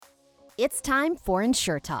It's time for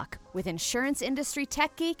Insure Talk with insurance industry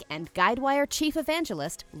tech geek and Guidewire chief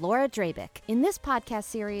evangelist, Laura Drabick. In this podcast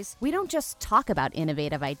series, we don't just talk about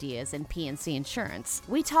innovative ideas in P&C insurance.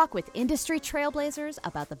 We talk with industry trailblazers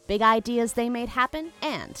about the big ideas they made happen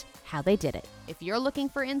and how they did it. If you're looking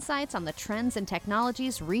for insights on the trends and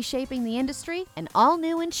technologies reshaping the industry, an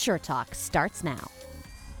all-new Insure Talk starts now.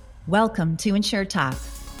 Welcome to Insure Talk.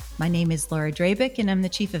 My name is Laura Drabick, and I'm the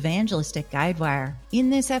Chief Evangelist at Guidewire.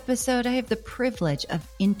 In this episode, I have the privilege of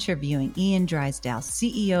interviewing Ian Drysdale,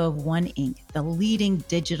 CEO of One Inc., the leading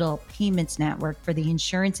digital payments network for the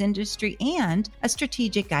insurance industry and a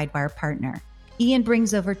strategic Guidewire partner. Ian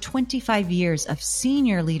brings over 25 years of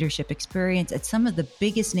senior leadership experience at some of the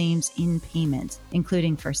biggest names in payments,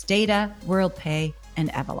 including First Data, WorldPay,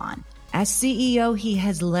 and Avalon. As CEO, he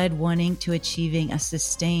has led One Inc. to achieving a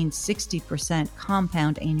sustained 60%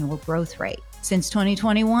 compound annual growth rate. Since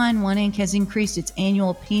 2021, One Inc. has increased its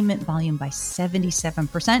annual payment volume by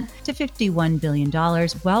 77% to $51 billion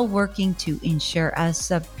while working to ensure a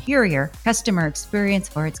superior customer experience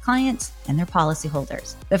for its clients and their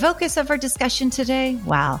policyholders. The focus of our discussion today,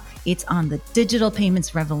 it's on the digital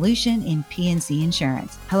payments revolution in P&C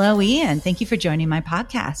insurance. Hello, Ian. Thank you for joining my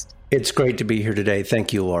podcast. It's great to be here today.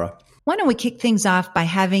 Thank you, Laura. Why don't we kick things off by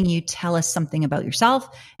having you tell us something about yourself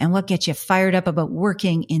and what gets you fired up about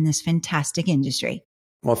working in this fantastic industry?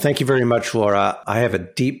 Well, thank you very much, Laura. I have a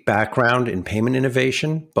deep background in payment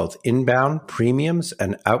innovation, both inbound premiums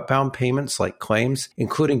and outbound payments like claims,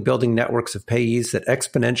 including building networks of payees that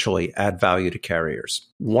exponentially add value to carriers.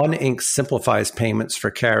 One Inc. simplifies payments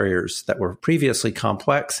for carriers that were previously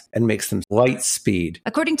complex and makes them light speed.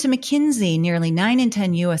 According to McKinsey, nearly 9 in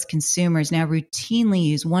 10 U.S. consumers now routinely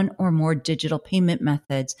use one or more digital payment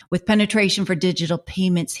methods, with penetration for digital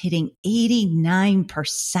payments hitting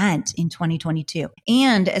 89% in 2022.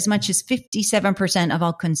 And as much as 57% of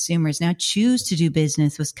all consumers now choose to do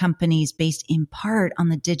business with companies based in part on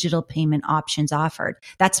the digital payment options offered.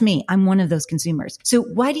 That's me. I'm one of those consumers. So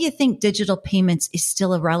why do you think digital payments is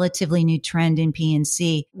still a relatively new trend in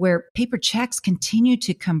P&C where paper checks continue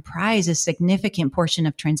to comprise a significant portion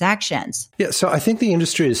of transactions? Yeah, so I think the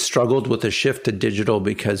industry has struggled with the shift to digital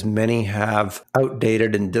because many have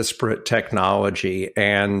outdated and disparate technology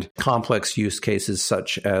and complex use cases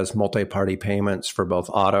such as multi-party payments for both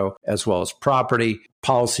auto as well as property,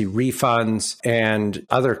 policy refunds, and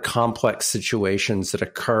other complex situations that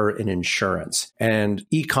occur in insurance. And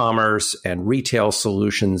e-commerce and retail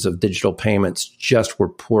solutions of digital payments just were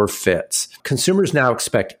poor fits. Consumers now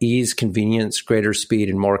expect ease, convenience, greater speed,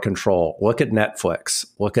 and more control. Look at Netflix,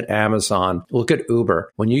 look at Amazon, look at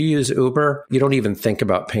Uber. When you use Uber, you don't even think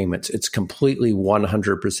about payments. It's completely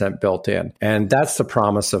 100% built in. And that's the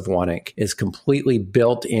promise of One Inc. is completely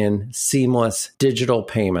built in, seamless digital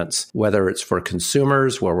payments, whether it's for consumers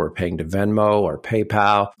where we're paying to Venmo or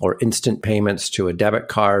PayPal, or instant payments to a debit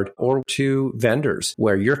card, or to vendors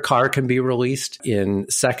where your car can be released in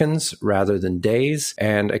seconds rather than days,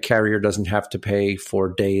 and a carrier doesn't have to pay for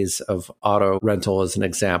days of auto rental as an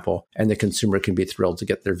example, and the consumer can be thrilled to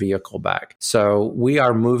get their vehicle back. So we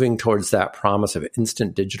are moving towards that promise of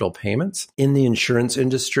instant digital payments in the insurance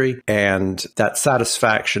industry, and that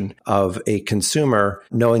satisfaction of a consumer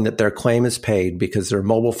knowing that their claim is paid because their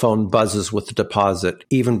mobile phone buzzes with the deposit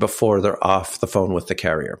even before they're off the phone with the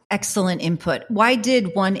carrier. Excellent input. Why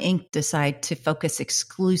did One Inc. decide to focus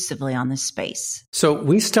exclusively on this space? So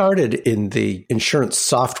we started in the insurance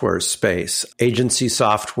software space, agency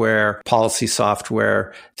software, policy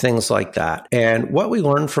software, things like that. And what we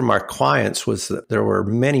learned from our clients was that there were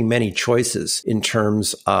many, many choices in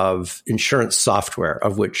terms of insurance software,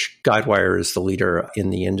 of which Guidewire is the leader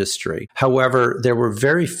in the industry. However, there were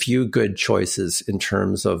very few good choices in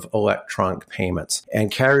terms of electronic payments.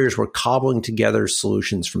 And carriers were cobbling together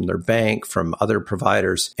solutions from their bank, from other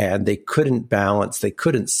providers, and they couldn't balance, they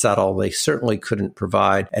couldn't settle, they certainly couldn't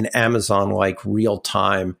provide an Amazon-like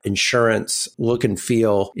real-time insurance look and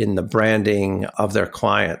feel in the branding of their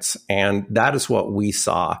clients. And that is what we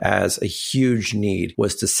saw as a huge need,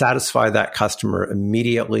 was to satisfy that customer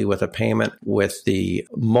immediately with a payment with the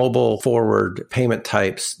mobile forward payment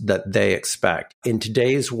types that they expect. In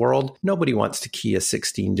today's world, nobody wants to key a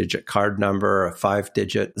 16-digit card number, a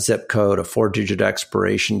 5-digit zip code, a 4-digit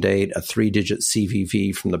expiration date, a 3-digit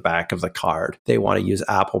CVV from the back of the card. They want to use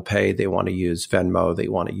Apple Pay. They want to use Venmo. They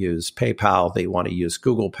want to use PayPal. They want to use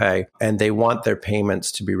Google Pay. And they want their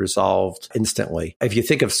payments to be resolved instantly. If you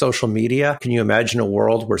think of social media, can you imagine a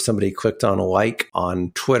world where somebody clicked on a like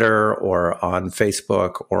on Twitter or on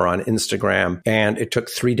Facebook or on Instagram and it took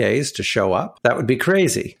 3 days to show up? That would be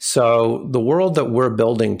crazy. So the world that we're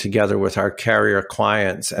building together with our carrier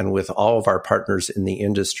clients and with all of our partners partners in the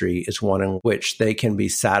industry is one in which they can be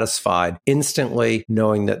satisfied instantly,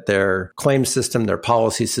 knowing that their claim system, their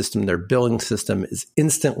policy system, their billing system is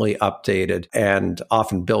instantly updated and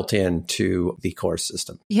often built into the core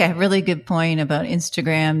system. Yeah, really good point about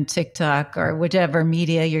Instagram, TikTok, or whatever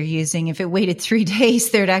media you're using. If it waited 3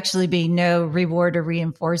 days, there'd actually be no reward or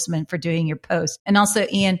reinforcement for doing your post. And also,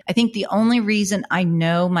 Ian, I think the only reason I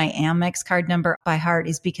know my Amex card number by heart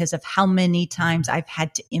is because of how many times I've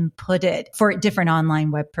had to input it for different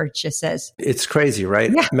online web purchases. It's crazy,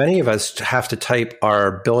 right? Yeah. Many of us have to type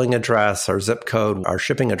our billing address, our zip code, our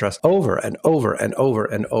shipping address over and over and over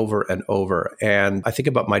and over and over. And I think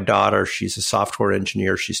about my daughter. She's a software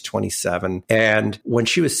engineer. She's 27. And when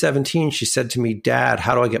she was 17, she said to me, "Dad,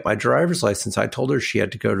 how do I get my driver's license?" I told her she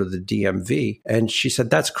had to go to the DMV. And she said,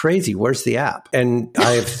 "That's crazy. Where's the app?" And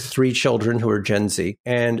I have 3 children who are Gen Z,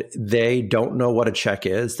 and they don't know what a check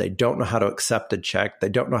is. They don't know how to accept a check. They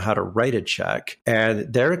don't know how to write a check.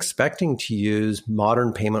 And they're expecting to use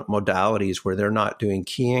modern payment modalities where they're not doing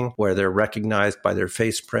keying, where they're recognized by their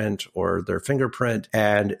face print or their fingerprint,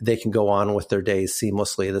 and they can go on with their days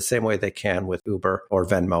seamlessly the same way they can with Uber or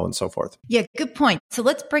Venmo and so forth. Yeah, good point. So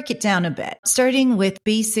let's break it down a bit, starting with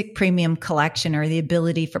basic premium collection, or the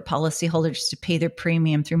ability for policyholders to pay their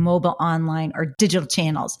premium through mobile, online, or digital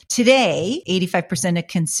channels. Today, 85% of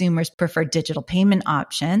consumers prefer digital payment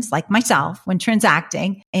options, like myself, when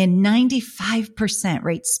transacting, and 95%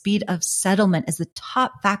 rate speed of settlement as the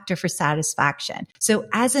top factor for satisfaction. So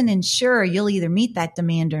as an insurer, you'll either meet that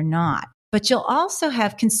demand or not. But you'll also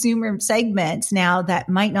have consumer segments now that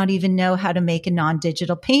might not even know how to make a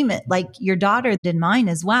non-digital payment, like your daughter did mine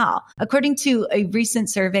as well. According to a recent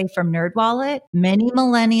survey from NerdWallet, many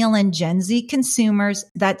millennial and Gen Z consumers,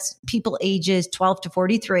 that's people ages 12 to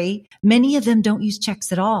 43, many of them don't use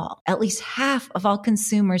checks at all. At least half of all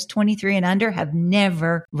consumers 23 and under have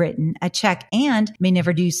never written a check and may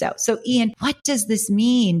never do so. So Ian, what does this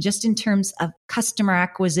mean just in terms of customer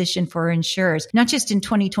acquisition for insurers, not just in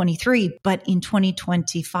 2023, but in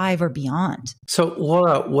 2025 or beyond? So,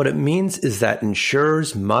 Laura, what it means is that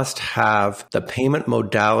insurers must have the payment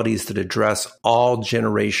modalities that address all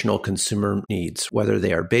generational consumer needs, whether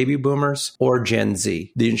they are baby boomers or Gen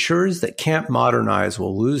Z. The insurers that can't modernize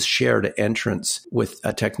will lose share to entrants with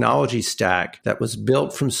a technology stack that was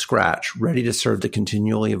built from scratch, ready to serve the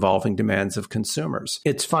continually evolving demands of consumers.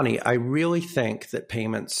 It's funny, I really think that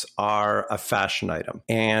payments are a fashion item,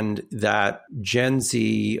 and that Gen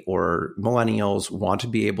Z or millennials want to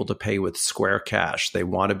be able to pay with Square Cash. They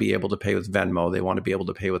want to be able to pay with Venmo. They want to be able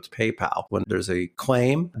to pay with PayPal. When there's a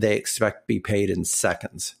claim, they expect to be paid in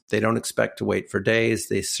seconds. They don't expect to wait for days.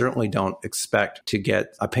 They certainly don't expect to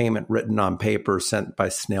get a payment written on paper sent by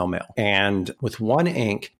snail mail. And with One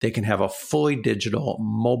Ink, they can have a fully digital,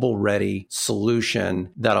 mobile-ready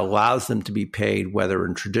solution that allows them to be paid whether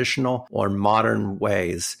in traditional or modern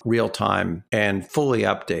ways, real-time and fully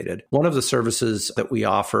updated. One of the services that we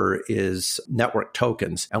offer is network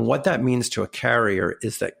tokens. And what that means to a carrier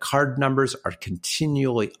is that card numbers are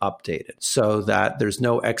continually updated so that there's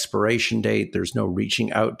no expiration date, there's no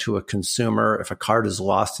reaching out to a consumer. If a card is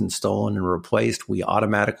lost and stolen and replaced, we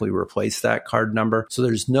automatically replace that card number. So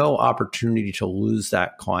there's no opportunity to lose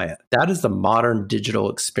that client. That is the modern digital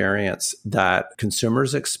experience that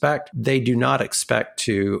consumers expect. They do not expect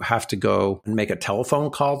to have to go and make a telephone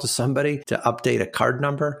call to somebody to update a card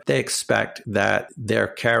number. They expect that their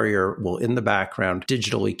carrier will, in the background,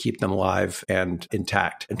 digitally keep them live and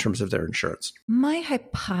intact in terms of their insurance. My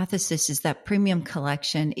hypothesis is that premium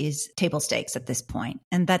collection is table stakes at this point,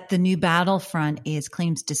 and that the new battlefront is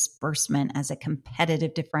claims disbursement as a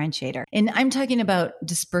competitive differentiator. And I'm talking about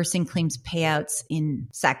dispersing claims payouts in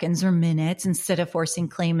seconds or minutes instead of forcing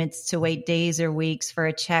claimants to wait days or weeks for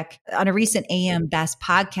a check. On a recent AM Best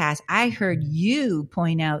podcast, I heard you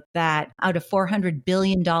point out that out of $400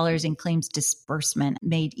 billion in claims disbursement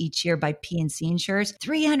made each year by P&C insurers,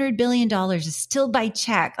 $300 billion is still by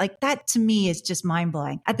check. Like, that to me is just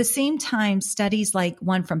mind-blowing. At the same time, studies like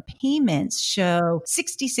one from Payments show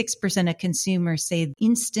 66% of consumers say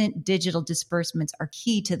instant digital disbursements are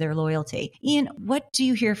key to their loyalty. Ian, what do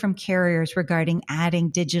you hear from carriers regarding adding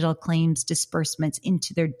digital claims disbursements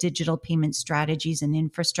into their digital payment strategies and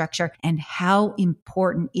infrastructure? And how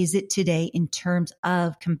important is it today in terms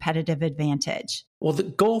of competitive advantage? Well, the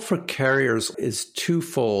goal for carriers is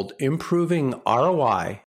twofold: improving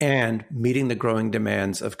ROI and meeting the growing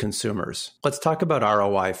demands of consumers. Let's talk about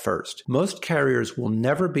ROI first. Most carriers will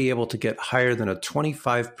never be able to get higher than a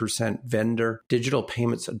 25% vendor digital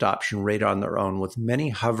payments adoption rate on their own, with many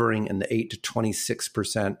hovering in the 8 to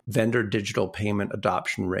 26% vendor digital payment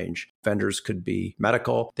adoption range. Vendors could be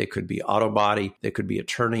medical, they could be auto body, they could be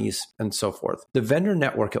attorneys, and so forth. The vendor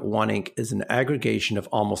network at One Inc. is an aggregation of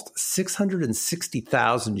almost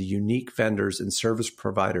 660,000 unique vendors and service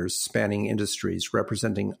providers spanning industries,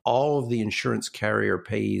 representing all of the insurance carrier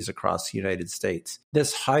payees across the United States.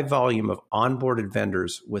 This high volume of onboarded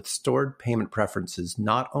vendors with stored payment preferences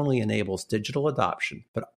not only enables digital adoption,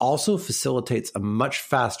 but also facilitates a much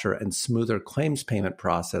faster and smoother claims payment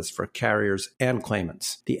process for carriers and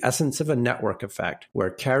claimants. The essence of a network effect where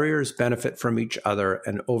carriers benefit from each other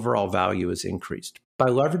and overall value is increased. By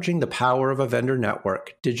leveraging the power of a vendor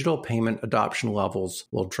network, digital payment adoption levels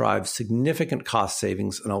will drive significant cost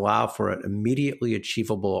savings and allow for an immediately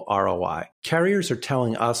achievable ROI. Carriers are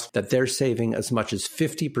telling us that they're saving as much as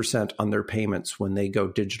 50% on their payments when they go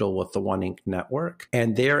digital with the One Inc. network,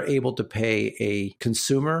 and they're able to pay a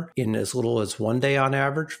consumer in as little as 1 day on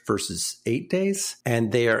average versus 8 days,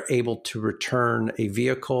 and they are able to return a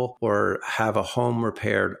vehicle or have a home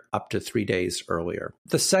repaired up to 3 days earlier.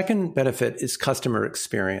 The second benefit is customer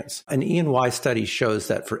experience. An E&Y study shows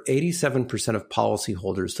that for 87% of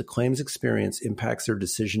policyholders, the claims experience impacts their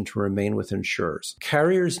decision to remain with insurers.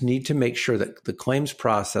 Carriers need to make sure that the claims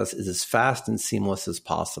process is as fast and seamless as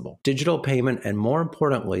possible. Digital payment, and more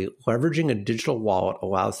importantly, leveraging a digital wallet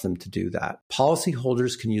allows them to do that.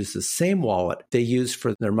 Policyholders can use the same wallet they use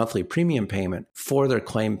for their monthly premium payment for their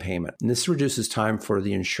claim payment. And this reduces time for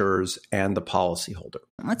the insurers and the policyholder.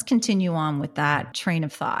 Let's continue on with that train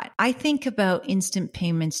of thought. I think about instant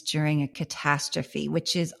payments during a catastrophe,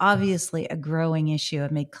 which is obviously a growing issue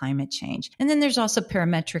amid climate change. And then there's also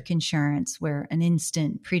parametric insurance, where an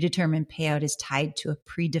instant predetermined payout is tied to a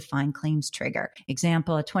predefined claims trigger.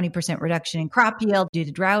 Example, a 20% reduction in crop yield due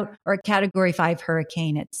to drought, or a Category 5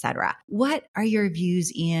 hurricane, etc. What are your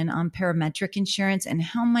views, Ian, on parametric insurance, and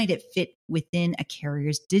how might it fit within a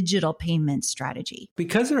carrier's digital payment strategy?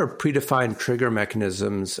 Because there are predefined trigger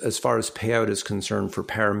mechanisms as far as payout is concerned for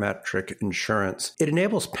parametric insurance, it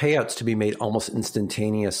enables payouts to be made almost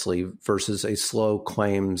instantaneously versus a slow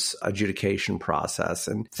claims adjudication process.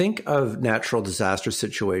 And think of natural disaster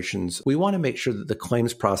situations. We want to make sure that the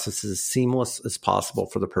claims process is as seamless as possible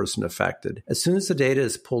for the person affected. As soon as the data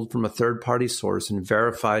is pulled from a third-party source and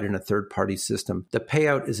verified in a third-party system, the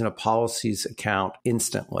payout is in a policy's account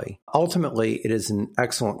instantly. Ultimately, it is an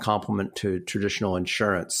excellent complement to traditional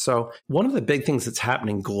insurance. So one of the big things that's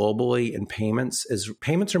happening globally in payments is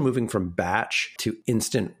payments are moving from batch to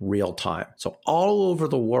instant real time. So all over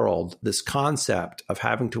the world, this concept of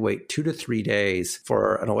having to wait 2 to 3 days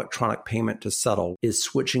for an electronic payment to settle is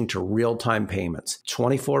switching to real-time payments,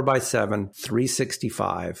 24/7,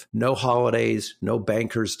 365, no holidays, no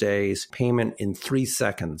banker's days, payment in 3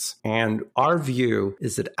 seconds. And our view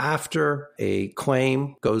is that after a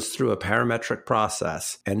claim goes through a parametric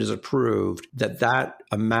process and is approved, that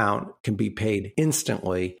amount can be paid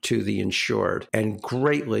instantly to the insured and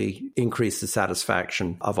greatly increase the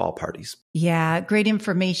satisfaction of all parties. Yeah, great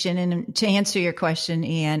information. And to answer your question,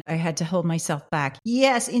 Ian, I had to hold myself back.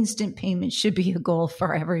 Yes, instant payment should be a goal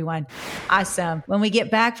for everyone. Awesome. When we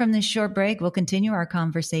get back from this short break, we'll continue our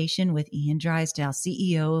conversation with Ian Drysdale,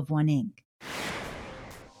 CEO of One Inc.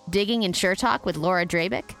 Digging Insure Talk with Laura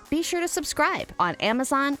Drabick? Be sure to subscribe on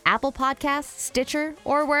Amazon, Apple Podcasts, Stitcher,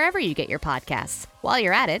 or wherever you get your podcasts. While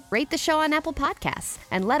you're at it, rate the show on Apple Podcasts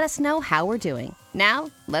and let us know how we're doing. Now,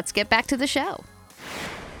 let's get back to the show.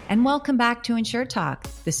 And welcome back to Insure Talk.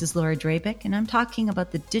 This is Laura Drabick, and I'm talking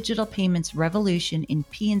about the digital payments revolution in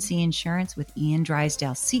P&C insurance with Ian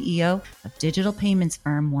Drysdale, CEO of digital payments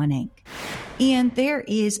firm One Inc. Ian, there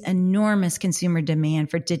is enormous consumer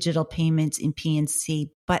demand for digital payments in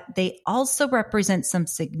P&C, but they also represent some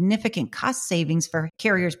significant cost savings for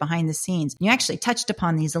carriers behind the scenes. You actually touched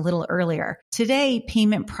upon these a little earlier. Today,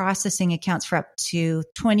 payment processing accounts for up to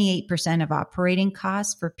 28% of operating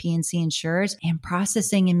costs for P&C insurers, and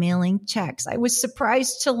processing and mailing checks, I was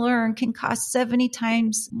surprised to learn, can cost 70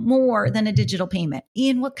 times more than a digital payment.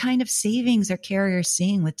 Ian, what kind of savings are carriers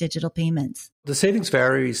seeing with digital payments? The savings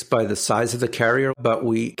varies by the size of the carrier, but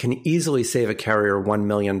we can easily save a carrier $1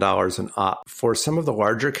 million and up. For some of the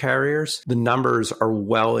larger carriers, the numbers are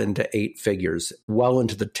well into 8 figures, well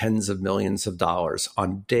into the tens of millions of dollars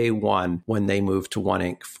on day one when they move to One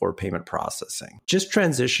Inc. for payment processing. Just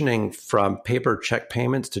transitioning from paper check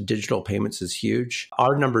payments to digital payments is huge.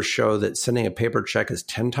 Our numbers show that sending a paper check is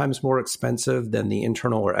 10 times more expensive than the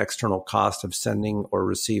internal or external cost of sending or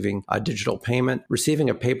receiving a digital payment. Receiving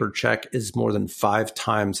a paper check is more than 5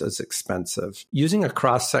 times as expensive. Using a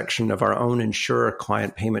cross-section of our own insurer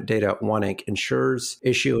client payment data at One Inc., insurers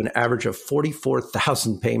issue an average of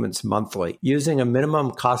 44,000 payments monthly. Using a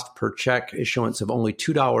minimum cost per check issuance of only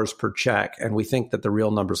 $2 per check, and we think that the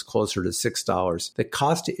real number is closer to $6, the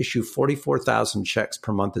cost to issue 44,000 checks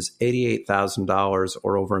per month is $88,000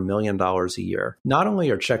 or over $1 million a year. Not only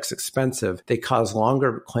are checks expensive, they cause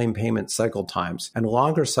longer claim payment cycle times, and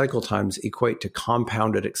longer cycle times equate to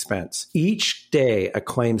compounded expense. Each day a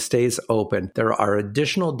claim stays open, there are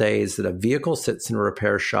additional days that a vehicle sits in a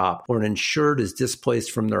repair shop or an insured is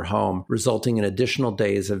displaced from their home, resulting in additional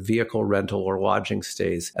days of vehicle rental or lodging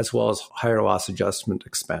stays, as well as higher loss adjustment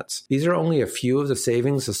expense. These are only a few of the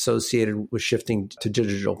savings associated with shifting to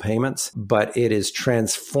digital payments, but it is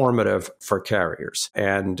transformative for carriers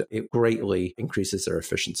and it greatly increases their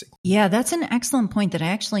efficiency. Yeah, that's an excellent point that I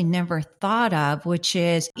actually never thought of, which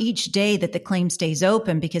is each day that the claim stays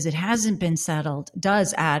open because it hasn't been settled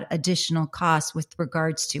does add additional costs with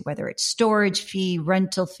regards to whether it's storage fee,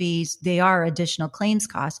 rental fees. They are additional claims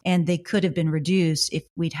costs, and they could have been reduced if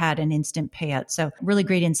we'd had an instant payout. So really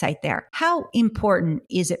great insight there. How important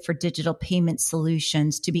is it for digital payment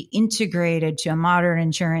solutions to be integrated to a modern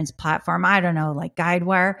insurance platform? I don't know, like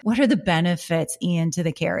Guidewire. What are the benefits, Ian, to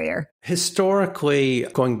the carrier? Historically,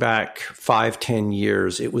 going back 5-10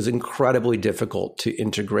 years, it was incredibly difficult to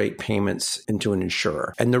integrate payments into an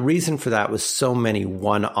insurer. And the reason for that was so many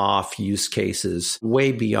one-off use cases,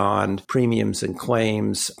 way beyond premiums and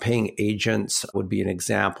claims. Paying agents would be an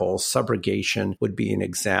example. Subrogation would be an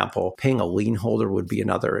example. Paying a lien holder would be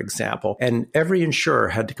another example. And every insurer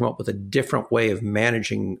had to come up with a different way of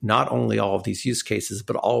managing not only all of these use cases,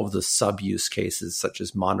 but all of the sub-use cases, such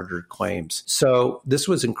as monitored claims. So this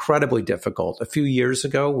was incredibly difficult. A few years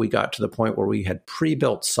ago, we got to the point where we had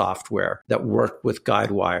pre-built software that worked with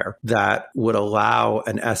Guidewire that would allow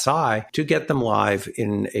an SI to get them live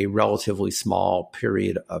in a relatively small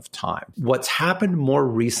period of time. What's happened more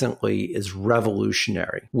recently is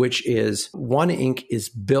revolutionary, which is One Inc. is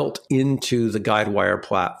built into the Guidewire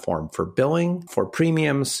platform for billing, for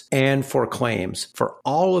premiums, and for claims, for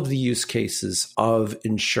all of the use cases of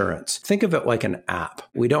insurance. Think of it like an app.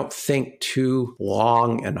 We don't think too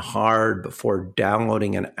long and hard before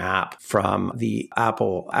downloading an app from the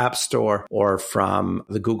Apple App Store or from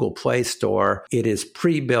the Google Play Store. It is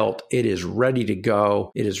pre-built. It is ready to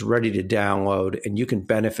go. It is ready to download, and you can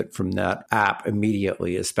benefit from that app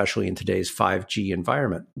immediately, especially in today's 5G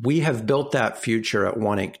environment. We have built that future at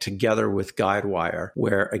One Inc. together with Guidewire,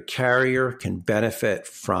 where a carrier can benefit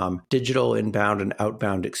from digital inbound and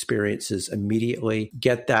outbound experiences immediately,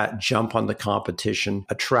 get that jump on the competition,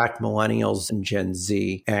 attract millennials and Gen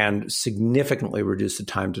Z, and significantly reduce the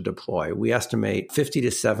time to deploy. We estimate 50 to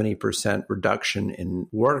 70% reduction in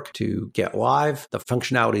work to get live. The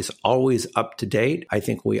functionality is always up to date. I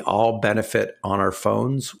think we all benefit on our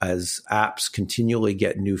phones as apps continually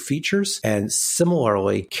get new features. And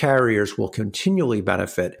similarly, carriers will continually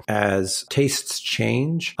benefit as tastes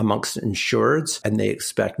change amongst insureds and they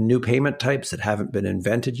expect new payment types that haven't been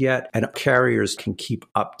invented yet. And carriers can keep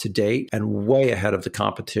up to date and way ahead of the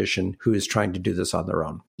competition who is trying to do this on their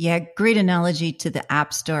own. Yeah, great analogy to the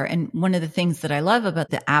App Store. And one of the things that I love about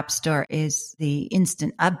the App Store is the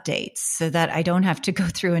instant updates so that I don't have to go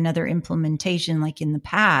through another implementation like in the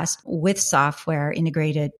past with software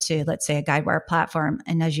integrated to, let's say, a Guidewire platform.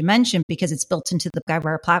 And as you mentioned, because it's built into the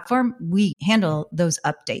Guidewire platform, we handle those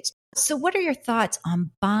updates. So what are your thoughts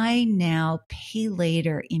on buy now, pay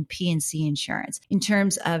later in P&C insurance in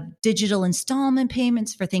terms of digital installment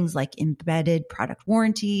payments for things like embedded product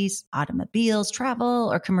warranties, automobiles, travel,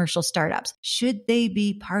 or commercial startups? Should they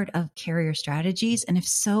be part of carrier strategies? And if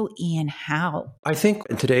so, Ian, how? I think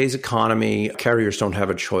in today's economy, carriers don't have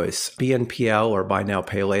a choice. BNPL or buy now,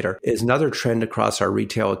 pay later is another trend across our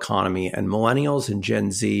retail economy, and millennials and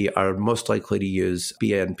Gen Z are most likely to use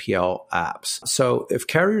BNPL apps. So if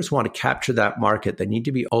carriers want to capture that market, they need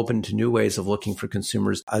to be open to new ways of looking for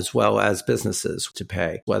consumers as well as businesses to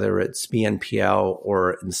pay, whether it's BNPL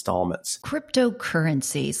or installments.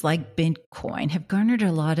 Cryptocurrencies like Bitcoin have garnered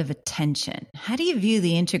a lot of attention. How do you view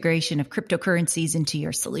the integration of cryptocurrencies into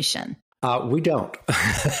your solution? We don't.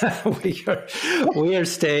 we are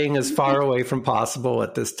staying as far away from possible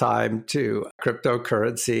at this time to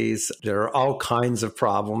cryptocurrencies. There are all kinds of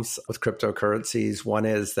problems with cryptocurrencies. One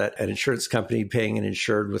is that an insurance company paying an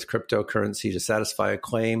insured with cryptocurrency to satisfy a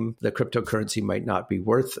claim, the cryptocurrency might not be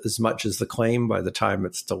worth as much as the claim by the time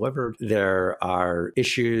it's delivered. There are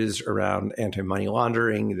issues around anti-money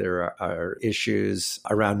laundering. There are issues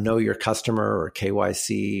around know your customer or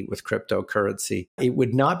KYC with cryptocurrency. It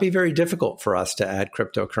would not be very difficult for us to add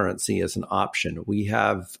cryptocurrency as an option. We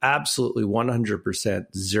have absolutely 100%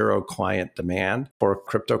 zero client demand for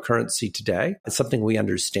cryptocurrency today. It's something we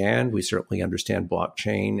understand. We certainly understand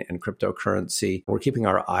blockchain and cryptocurrency. We're keeping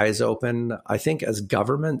our eyes open. I think as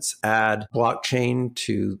governments add blockchain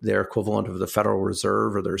to their equivalent of the Federal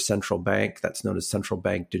Reserve or their central bank, that's known as central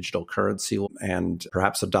bank digital currency, and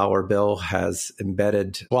perhaps a dollar bill has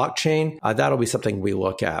embedded blockchain, that'll be something we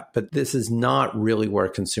look at. But this is not really where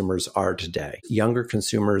consumers are today. Younger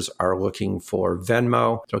consumers are looking for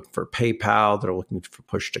Venmo, they're looking for PayPal, they're looking for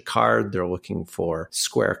push to card, they're looking for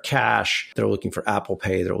Square Cash, they're looking for Apple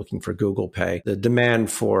Pay, they're looking for Google Pay. The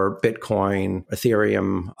demand for Bitcoin,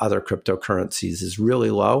 Ethereum, other cryptocurrencies is really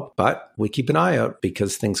low, but we keep an eye out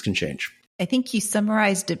because things can change. I think you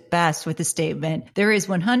summarized it best with the statement, there is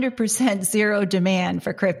 100% zero demand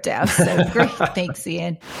for crypto. So great. Thanks,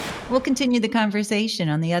 Ian. We'll continue the conversation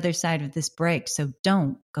on the other side of this break, so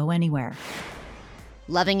don't go anywhere.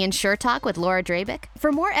 Loving Insure Talk with Laura Drabick?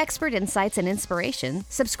 For more expert insights and inspiration,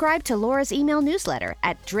 subscribe to Laura's email newsletter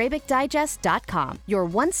at drabickdigest.com, your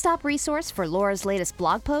one-stop resource for Laura's latest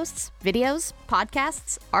blog posts, videos,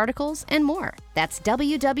 podcasts, articles, and more. That's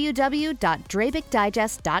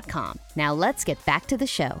www.drabickdigest.com. Now let's get back to the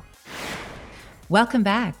show. Welcome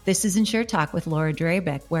back. This is Insure Talk with Laura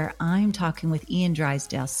Drabick, where I'm talking with Ian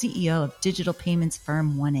Drysdale, CEO of digital payments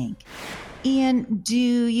firm One Inc. Ian, do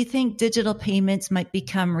you think digital payments might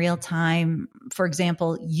become real time? For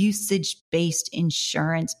example, usage-based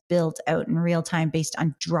insurance built out in real time based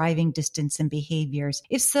on driving distance and behaviors.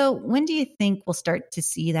 If so, when do you think we'll start to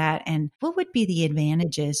see that? And what would be the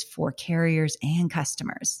advantages for carriers and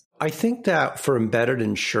customers? I think that for embedded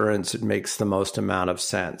insurance, it makes the most amount of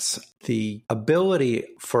sense. The ability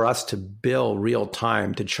for us to bill real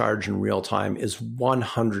time, to charge in real time is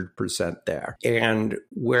 100% there. And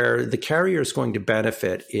where the carrier is going to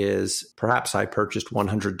benefit is perhaps I purchased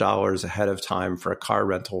 $100 ahead of time for a car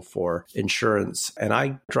rental for insurance, and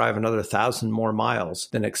I drive another 1,000 more miles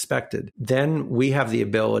than expected. Then we have the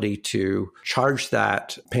ability to charge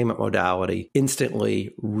that payment modality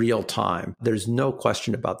instantly, real time. There's no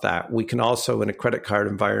question about that. We can also, in a credit card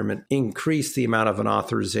environment, increase the amount of an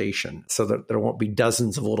authorization so that there won't be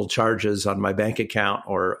dozens of little charges on my bank account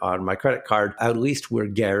or on my credit card. At least we're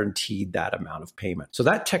guaranteed that amount of payment. So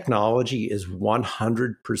that technology is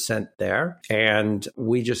 100% there. And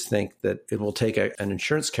we just think that it will take an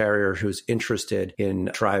insurance carrier who's interested in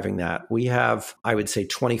driving that. We have, I would say,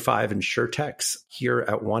 25 insurtechs here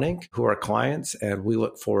at One Inc. who are clients, and we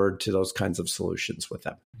look forward to those kinds of solutions with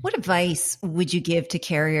them. What advice would you give to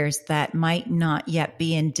carriers that might not yet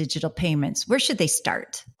be in digital payments? Where should they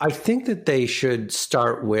start? I think that they should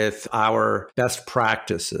start with our best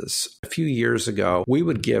practices. A few years ago, we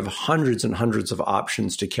would give hundreds and hundreds of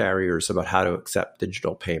options to carriers about how to accept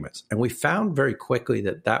digital payments. And we found very quickly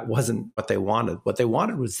that that wasn't what they wanted. What they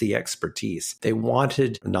wanted was the expertise. They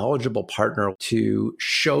wanted a knowledgeable partner to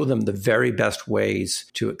show them the very best ways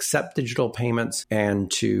to accept digital payments and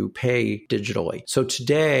to pay digitally. So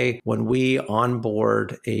today, when we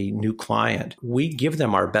onboard a new client, we give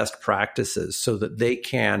them our best practices so that they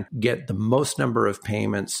can get the most number of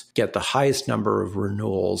payments, get the highest number of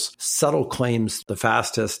renewals, settle claims the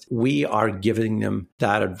fastest. We are giving them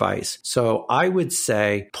that advice. So I would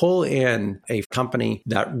say pull in a company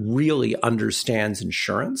that really understands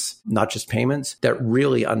insurance, not just payments, that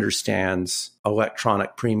really understands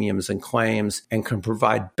electronic premiums and claims and can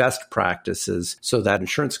provide best practices so that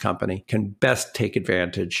insurance company can best take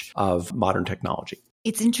advantage of modern technology.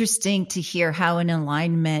 It's interesting to hear how in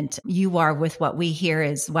alignment you are with what we hear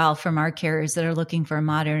as well from our carriers that are looking for a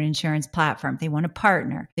modern insurance platform. They want a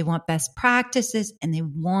partner, they want best practices, and they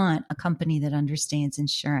want a company that understands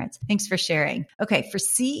insurance. Thanks for sharing. Okay, for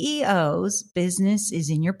CEOs, business is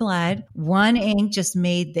in your blood. One Inc. just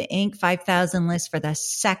made the Inc. 5000 list for the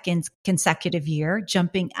second consecutive year,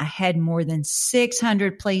 jumping ahead more than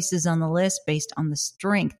 600 places on the list based on the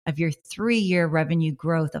strength of your 3-year revenue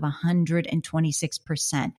growth of 126%.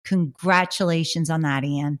 100%. Congratulations on that,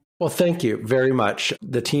 Ian. Well, thank you very much.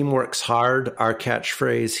 The team works hard. Our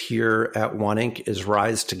catchphrase here at One Inc. is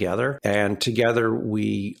rise together. And together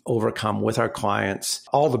we overcome with our clients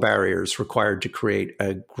all the barriers required to create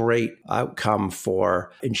a great outcome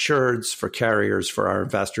for insureds, for carriers, for our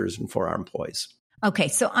investors, and for our employees. Okay,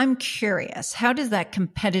 so I'm curious, how does that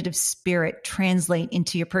competitive spirit translate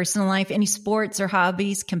into your personal life? Any sports or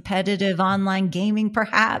hobbies, competitive online gaming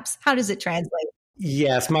perhaps? How does it translate?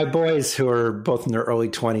 Yes, my boys who are both in their early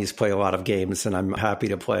 20s play a lot of games, and I'm happy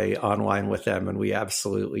to play online with them, and we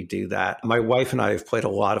absolutely do that. My wife and I have played a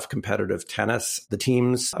lot of competitive tennis. The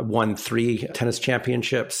teams won 3 tennis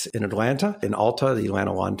championships in Atlanta, in ALTA, the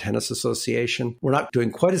Atlanta Lawn Tennis Association. We're not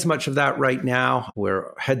doing quite as much of that right now.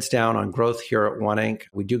 We're heads down on growth here at One Inc.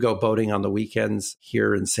 We do go boating on the weekends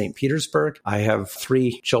here in St. Petersburg. I have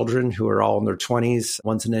 3 children who are all in their 20s.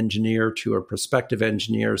 One's an engineer, 2 are prospective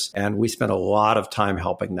engineers, and we spend a lot of time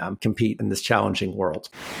helping them compete in this challenging world.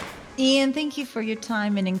 Ian, thank you for your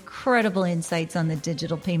time and incredible insights on the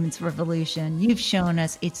digital payments revolution. You've shown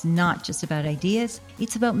us it's not just about ideas,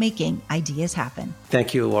 it's about making ideas happen.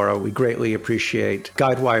 Thank you, Laura. We greatly appreciate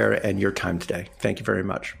Guidewire and your time today. Thank you very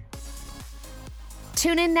much.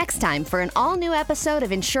 Tune in next time for an all-new episode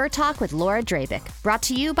of Insure Talk with Laura Drabick, brought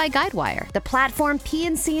to you by Guidewire, the platform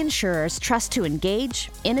P&C insurers trust to engage,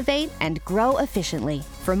 innovate, and grow efficiently.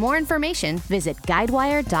 For more information, visit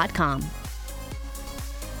guidewire.com.